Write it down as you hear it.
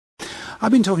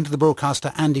I've been talking to the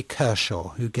broadcaster Andy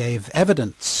Kershaw, who gave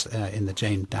evidence in the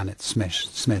Jane Danett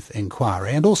Smith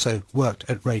inquiry and also worked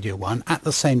at Radio 1 at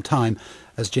the same time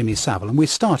as Jimmy Savile. And we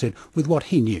started with what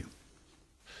he knew.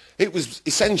 It was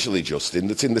essentially, Justin,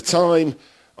 that in the time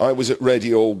I was at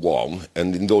Radio 1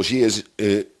 and in those years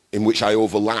in which I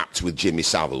overlapped with Jimmy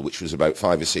Savile, which was about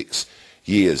 5 or 6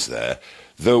 years there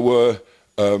were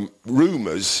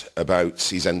rumours about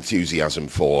his enthusiasm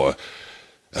for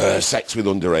sex with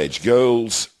underage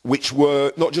girls, which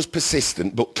were not just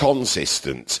persistent but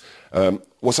consistent.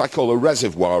 What I call a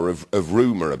reservoir of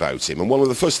rumour about him. And one of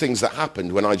the first things that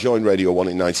happened when I joined Radio 1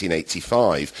 in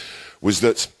 1985 was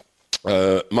that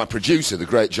my producer, the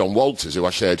great John Walters, who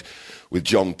I shared with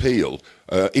John Peel,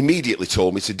 immediately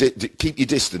told me to keep your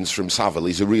distance from Savile.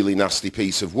 He's a really nasty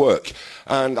piece of work.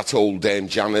 And I told Dame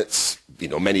Janet,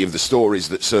 many of the stories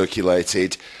that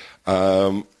circulated,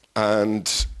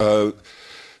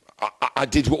 I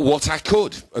did what I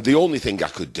could. The only thing I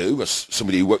could do, as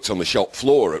somebody who worked on the shop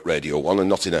floor at Radio 1 and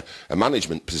not in a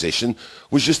management position,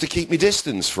 was just to keep my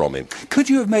distance from him. Could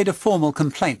you have made a formal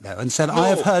complaint, though, and said, no, I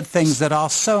have heard things that are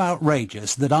so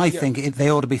outrageous that I think they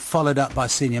ought to be followed up by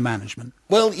senior management?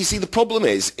 Well, you see, the problem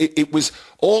is, it was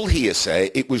all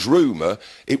hearsay, it was rumour,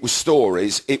 it was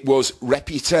stories, it was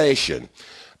reputation.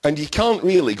 And you can't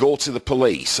really go to the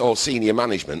police or senior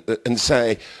management and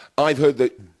say, I've heard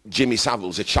that Jimmy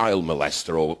Savile's a child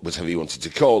molester, or whatever you wanted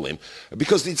to call him,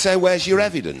 because they'd say, where's your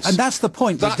evidence? And that's the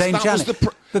point that Dame Janet...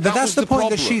 But that's the point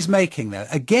that she's making, though,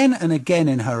 again and again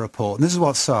in her report, and this is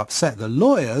what's so upset the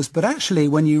lawyers, but actually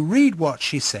when you read what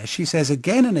she says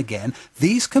again and again,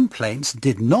 these complaints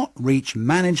did not reach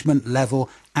management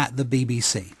level at the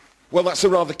BBC. Well, that's a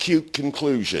rather cute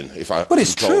conclusion, if I... Well,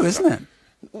 it's true, isn't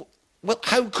it? Well,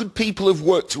 how could people have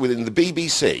worked within the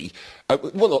BBC...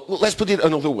 well, let's put it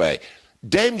another way.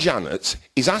 Dame Janet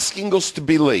is asking us to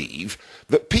believe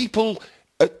that people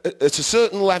at a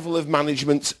certain level of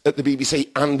management at the BBC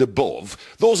and above,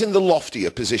 those in the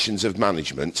loftier positions of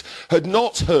management, had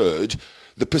not heard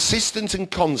the persistent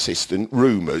and consistent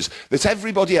rumours that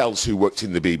everybody else who worked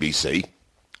in the BBC,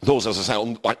 those, as I say,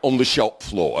 on the shop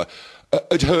floor,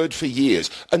 had heard for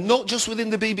years. And not just within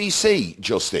the BBC,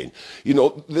 Justin.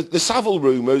 The Savile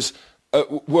rumours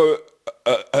were...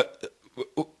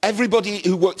 everybody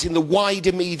who worked in the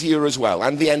wider media as well,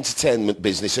 and the entertainment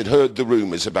business, had heard the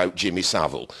rumours about Jimmy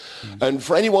Savile. And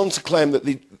for anyone to claim that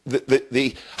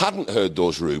they hadn't heard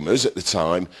those rumours at the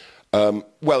time,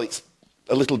 well, it's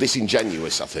a little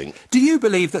disingenuous, I think. Do you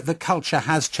believe that the culture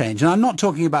has changed? And I'm not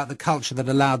talking about the culture that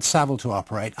allowed Savile to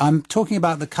operate. I'm talking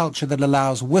about the culture that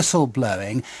allows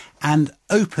whistleblowing and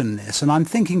openness. And I'm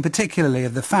thinking particularly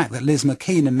of the fact that Liz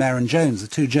McKean and Maren Jones, the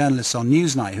two journalists on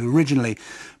Newsnight who originally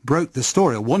broke the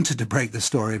story, or wanted to break the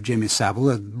story of Jimmy Savile,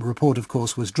 the report, of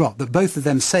course, was dropped, but both of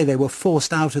them say they were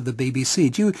forced out of the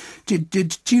BBC. Do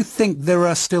you think there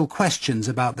are still questions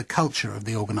about the culture of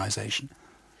the organisation?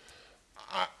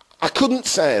 I couldn't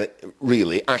say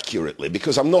really accurately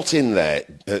because I'm not in there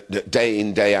day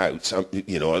in, day out. I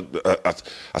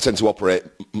tend to operate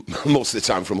most of the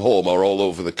time from home or all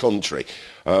over the country.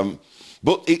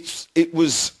 But it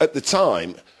was, at the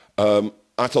time,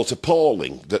 I thought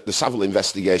appalling that the Savile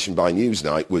investigation by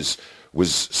Newsnight was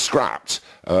scrapped.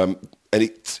 And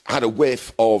it had a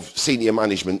whiff of senior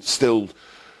management still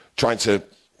trying to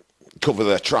cover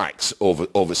their tracks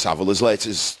over Savile as late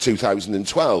as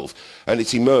 2012, and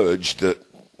it emerged that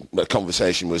a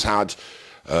conversation was had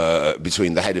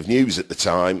between the head of news at the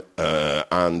time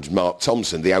and Mark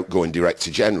Thompson, the outgoing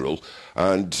Director General,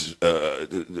 and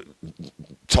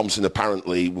Thompson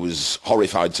apparently was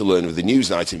horrified to learn of the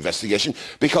Newsnight investigation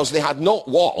because they had not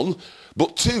one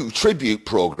but two tribute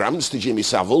programmes to Jimmy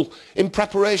Savile in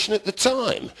preparation at the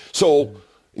time. So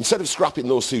instead of scrapping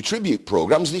those two tribute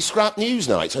programmes, they scrapped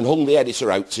Newsnight and hung the editor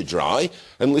out to dry,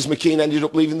 and Liz McKean ended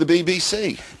up leaving the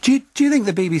BBC. Do you think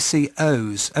the BBC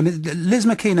owes... I mean, Liz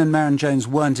McKean and Maren Jones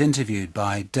weren't interviewed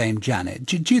by Dame Janet.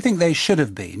 Do you think they should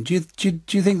have been? Do you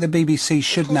think the BBC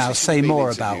should now say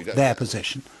more about their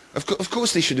position? Of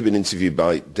course they should have been interviewed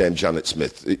by Dame Janet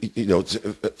Smith.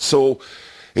 So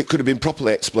it could have been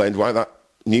properly explained why that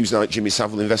Newsnight Jimmy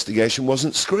Savile investigation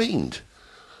wasn't screened.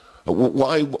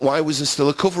 Why was there still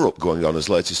a cover-up going on as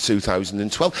late as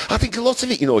 2012? I think a lot of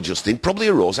it, Justin, probably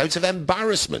arose out of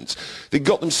embarrassment. They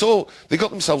got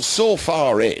themselves so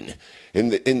far in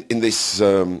this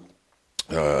what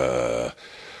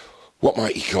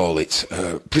might you call it?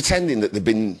 Pretending that there'd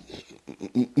been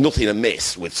nothing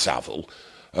amiss with Savile,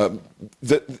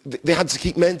 that they had to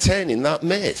keep maintaining that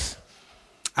myth.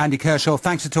 Andy Kershaw,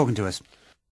 thanks for talking to us.